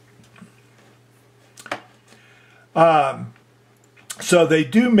 So they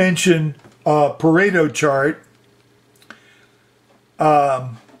do mention Pareto chart.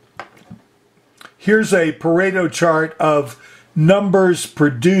 Here's a Pareto chart of numbers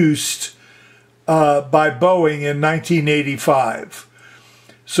produced by Boeing in 1985.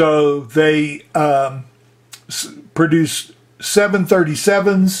 So they produced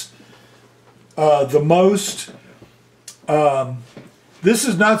 737s, the most. This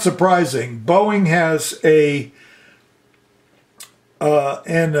is not surprising. Boeing has an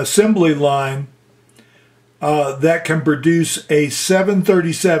assembly line that can produce a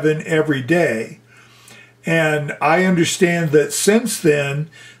 737 every day. And I understand that since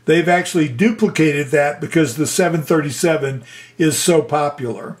then, they've actually duplicated that because the 737 is so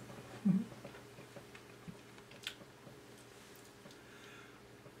popular.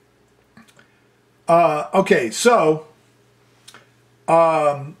 Okay, so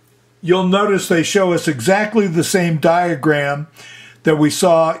you'll notice they show us exactly the same diagram that we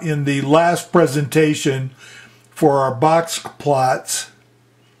saw in the last presentation for our box plots.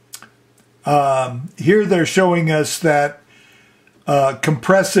 Here they're showing us that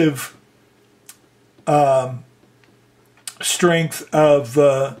compressive strength of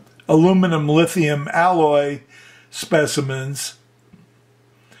the aluminum lithium alloy specimens.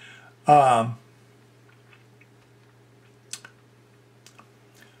 Time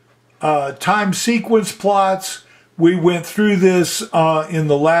sequence plots, we went through this in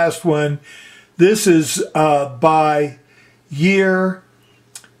the last one. This is by year.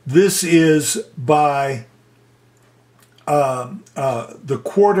 This is by the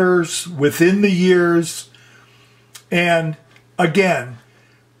quarters within the years. And again,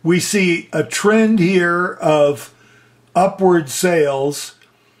 we see a trend here of upward sales.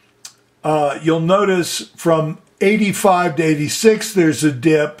 You'll notice from 85 to 86 there's a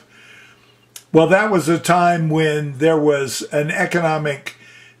dip. Well, that was a time when there was an economic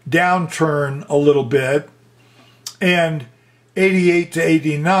downturn a little bit. And 88 to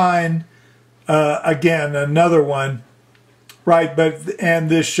 89, again, another one, right? And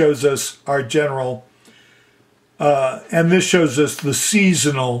this shows us our general, and this shows us the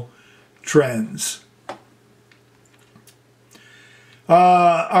seasonal trends.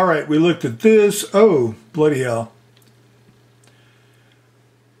 All right, we looked at this. Oh, bloody hell.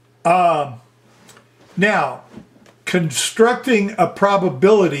 Now, constructing a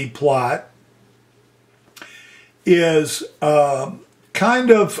probability plot is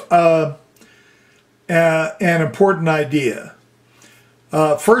kind of an important idea.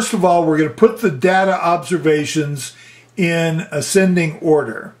 First of all, we're going to put the data observations in ascending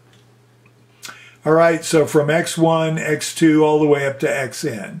order. All right, so from x1, x2, all the way up to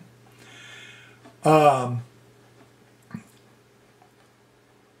xn.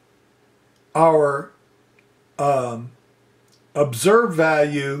 Our observed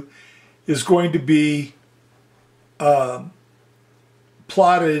value is going to be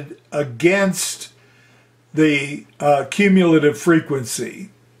plotted against the cumulative frequency.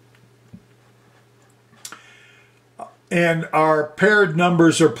 And our paired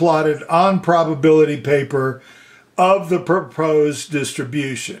numbers are plotted on probability paper of the proposed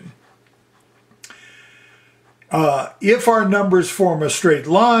distribution. If our numbers form a straight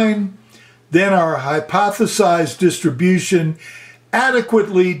line, then our hypothesized distribution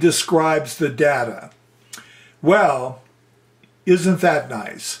adequately describes the data. Well, isn't that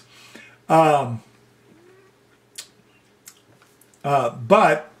nice?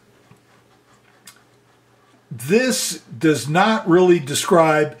 But this does not really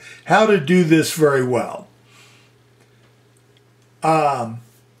describe how to do this very well.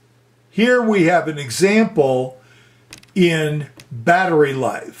 Here we have an example in battery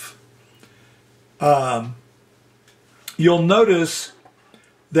life. You'll notice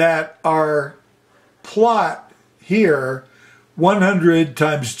that our plot here, 100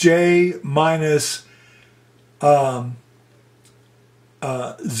 times j minus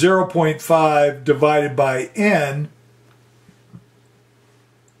 0.5 divided by n,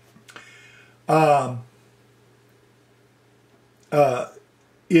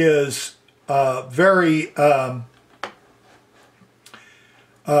 is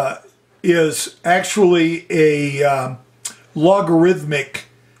is actually a logarithmic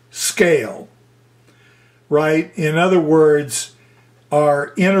scale, right? In other words,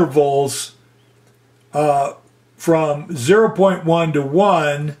 our intervals from 0.1 to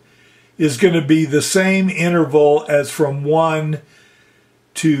 1 is going to be the same interval as from 1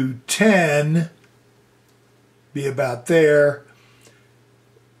 to 10, be about there,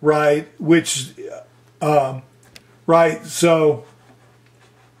 right? Which, right, so,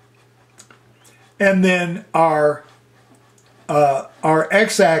 and then our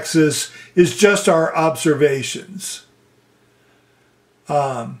x-axis is just our observations.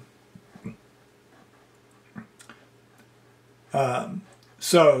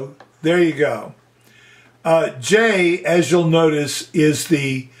 So there you go. J, as you'll notice, is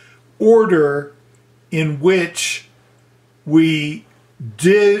the order in which we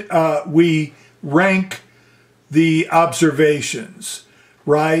rank the observations,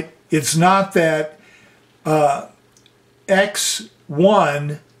 right? It's not that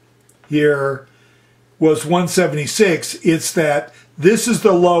x1 here was 176. It's that this is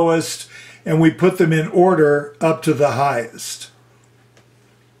the lowest, and we put them in order up to the highest.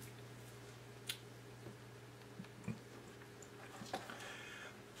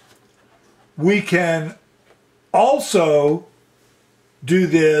 We can also do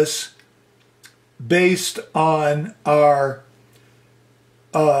this based on our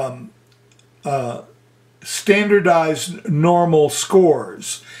standardized normal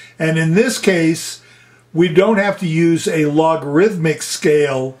scores. And in this case, we don't have to use a logarithmic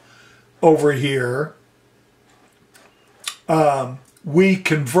scale over here. We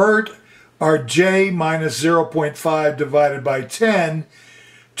convert our j minus 0.5 divided by 10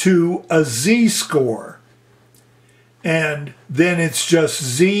 to a z-score. And then it's just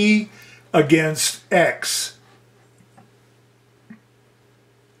z against x.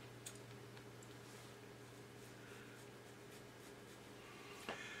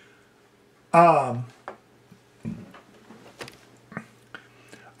 All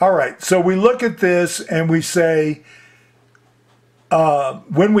right, so we look at this and we say,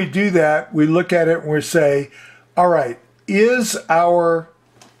 when we do that, we look at it and we say, all right, is our,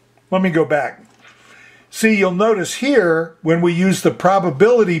 let me go back. See, you'll notice here, when we use the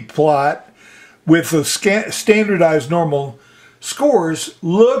probability plot with the standardized normal scores,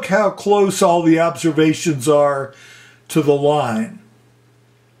 look how close all the observations are to the line.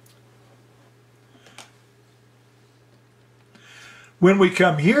 When we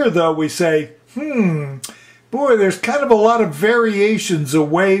come here, though, we say, boy, there's kind of a lot of variations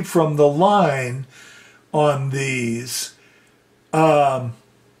away from the line on these.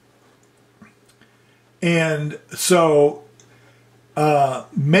 And so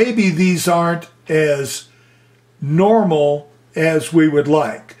maybe these aren't as normal as we would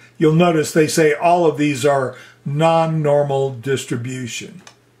like. You'll notice they say all of these are non-normal distribution.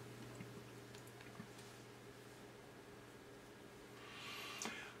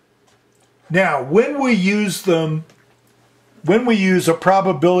 Now, when we use them, when we use a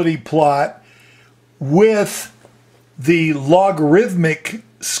probability plot with the logarithmic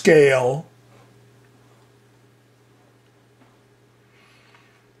scale,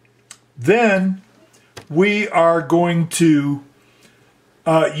 then we are going to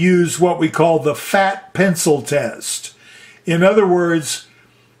use what we call the fat pencil test. In other words,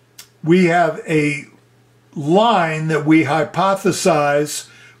 we have a line that we hypothesize,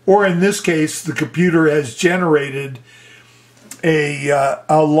 or in this case, the computer has generated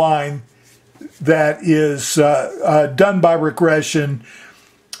a line that is done by regression,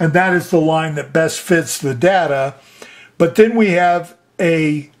 and that is the line that best fits the data. But then we have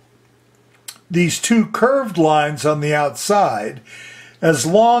these two curved lines on the outside. As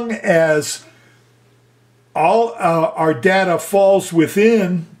long as all our data falls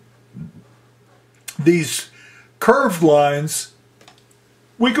within these curved lines,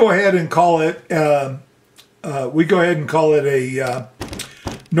 we go ahead and call it a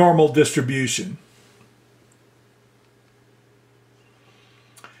normal distribution.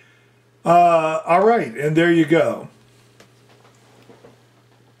 All right, and there you go.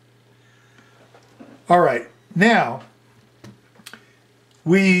 All right, now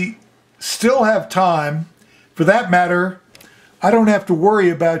we still have time. For that matter, I don't have to worry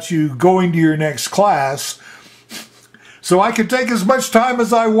about you going to your next class, so I can take as much time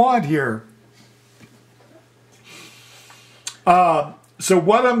as I want here. So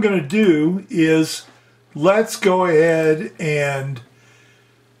what I'm going to do is let's go ahead and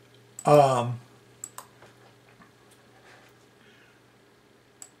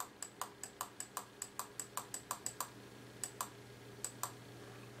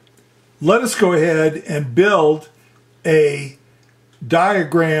let us go ahead and build a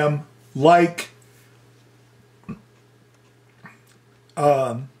diagram like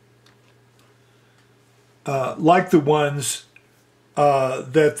the ones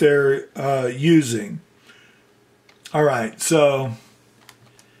that they're using. All right, so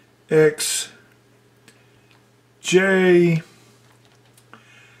X, J,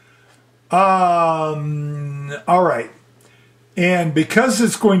 all right. And because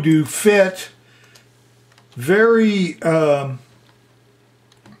it's going to fit very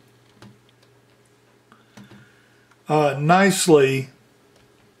nicely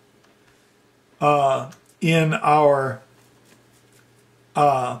in our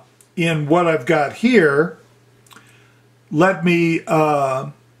in what I've got here, let me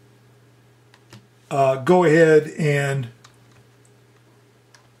go ahead and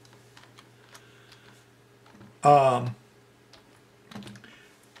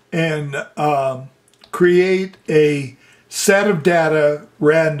create a set of data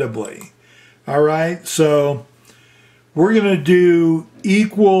randomly. All right, so we're going to do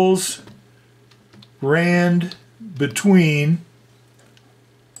equals rand between.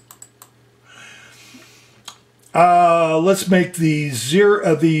 Let's make the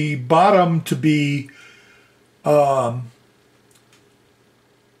the bottom to be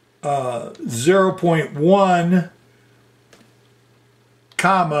 0.1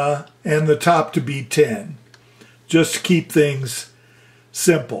 comma and the top to be 10, just to keep things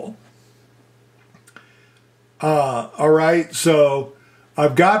simple. All right, so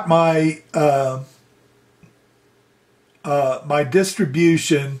I've got my my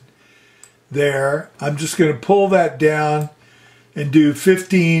distribution there. I'm just going to pull that down and do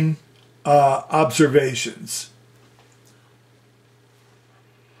 15 observations.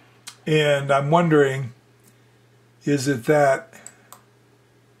 And I'm wondering, is it that?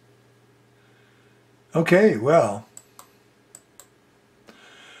 Okay, well,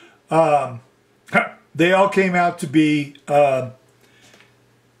 they all came out to be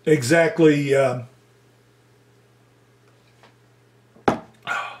exactly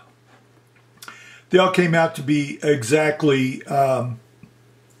they all came out to be exactly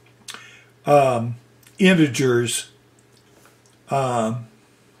integers. I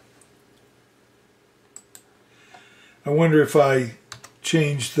wonder if I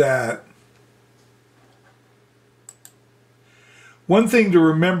change that. One thing to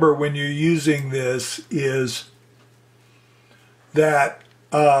remember when you're using this is that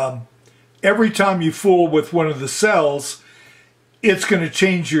every time you fool with one of the cells, it's going to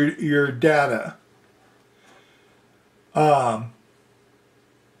change your data. All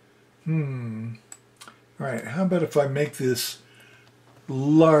right, how about if I make this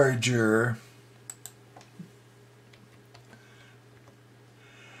larger?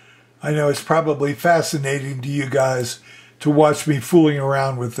 I know it's probably fascinating to you guys to watch me fooling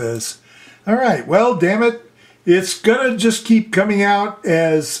around with this. All right, well, damn it. It's going to just keep coming out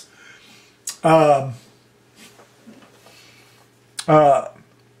as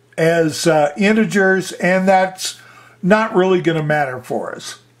integers, and that's not really going to matter for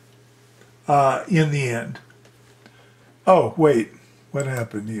us in the end. Oh, wait. What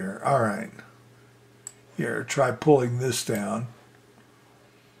happened here? All right. Here, try pulling this down.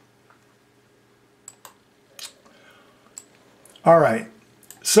 All right.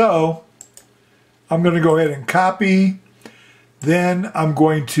 So I'm going to go ahead and copy. Then I'm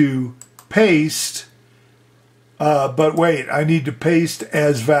going to paste. But wait, I need to paste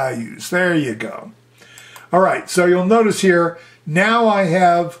as values. There you go. All right, so you'll notice here, now I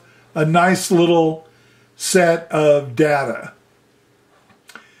have a nice little set of data.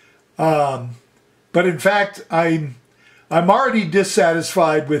 But in fact, I'm already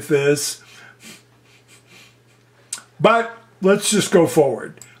dissatisfied with this. But let's just go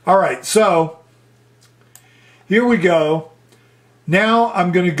forward. All right, so here we go. Now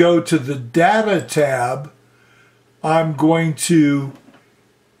I'm going to go to the Data tab. I'm going to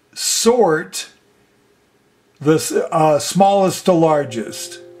sort the smallest to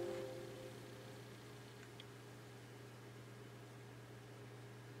largest.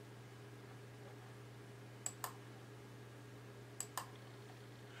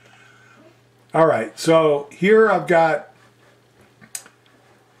 All right, so here I've got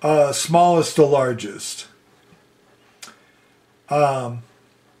smallest to largest.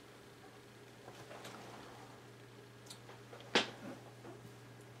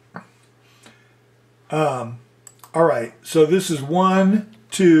 All right, so this is 1,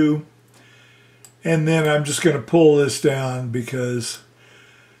 2, and then I'm just going to pull this down because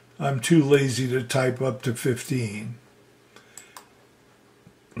I'm too lazy to type up to 15.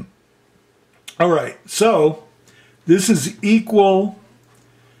 All right, so this is equal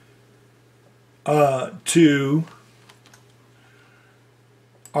to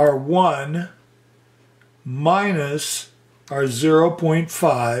our 1 minus our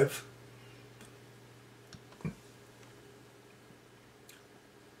 0.5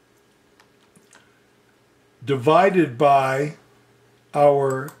 divided by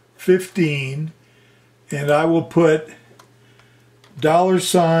our 15, and I will put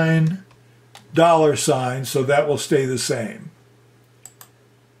 $, so that will stay the same.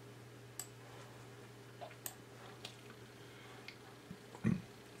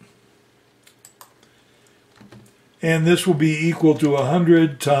 And this will be equal to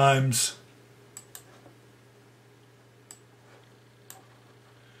 100 times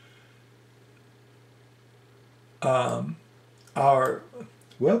our,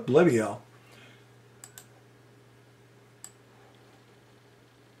 well, bloody hell.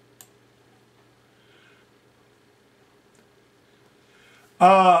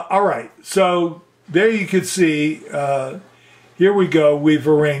 All right, so there you can see, here we go, we've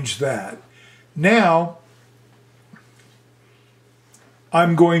arranged that. Now,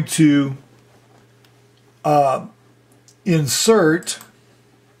 I'm going to insert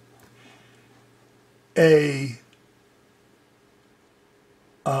a,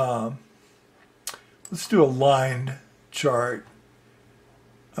 let's do a line chart.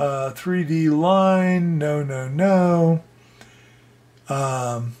 3D line, no.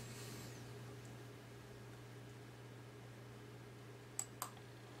 All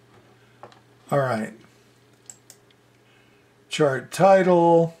right. Chart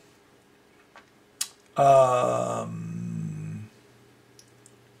title.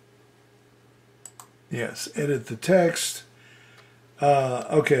 Yes, edit the text.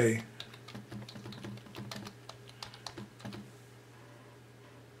 Okay.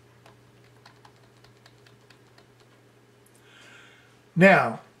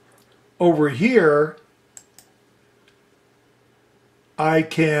 Now, over here, I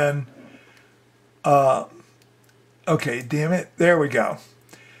can, okay, damn it, there we go.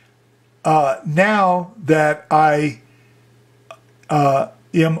 Now that I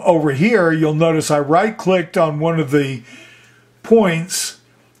am over here, you'll notice I right-clicked on one of the points,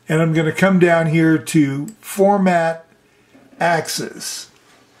 and I'm going to come down here to Format Axis.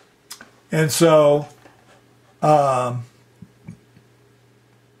 And so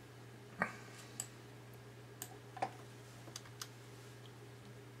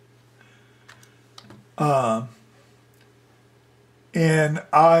and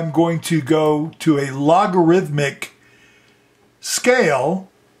I'm going to go to a logarithmic scale.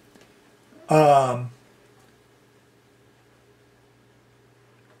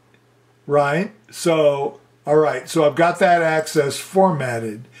 Right? So, all right. So I've got that axis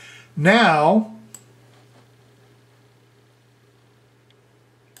formatted. Now,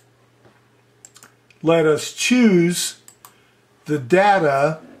 let us choose the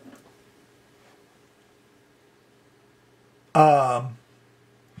data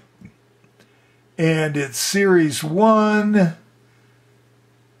and it's series 1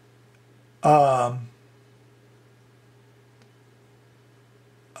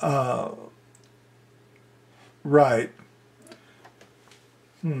 right.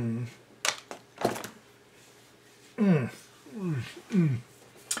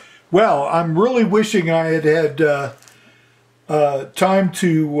 Well, I'm really wishing I had time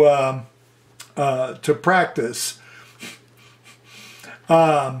to practice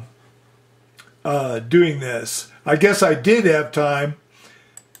doing this. I guess I did have time.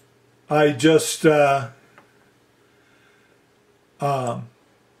 I just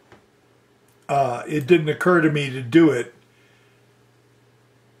it didn't occur to me to do it.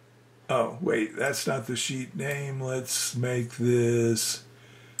 Oh, wait, that's not the sheet name. Let's make this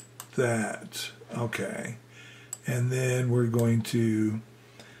that. Okay. And then we're going to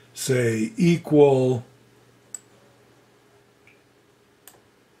say equal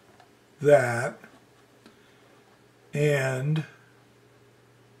that, and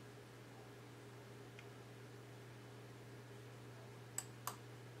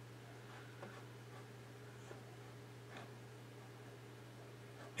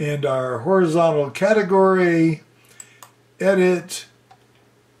our horizontal category edit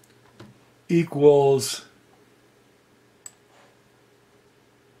equals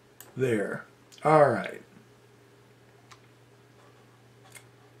there. All right.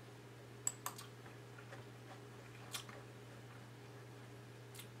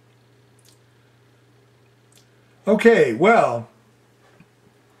 Okay, well,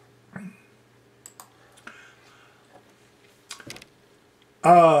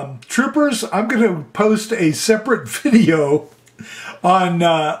 troopers, I'm going to post a separate video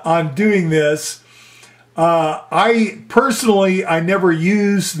on doing this. I personally, I never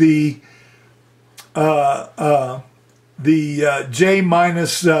use the J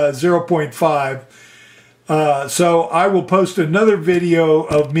minus 0.5. So I will post another video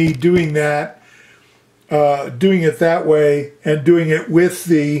of me doing that. Doing it that way and doing it with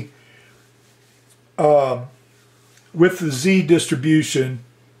the Z distribution.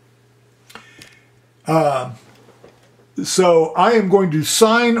 So I am going to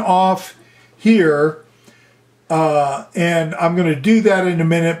sign off here, and I'm going to do that in a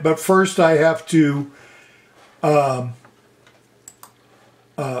minute. But first, I have to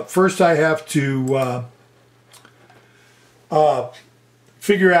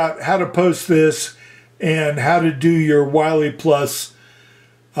figure out how to post this and how to do your Wiley Plus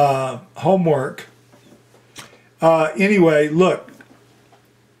homework. Anyway, look,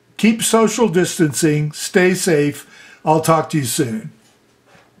 keep social distancing, stay safe. I'll talk to you soon.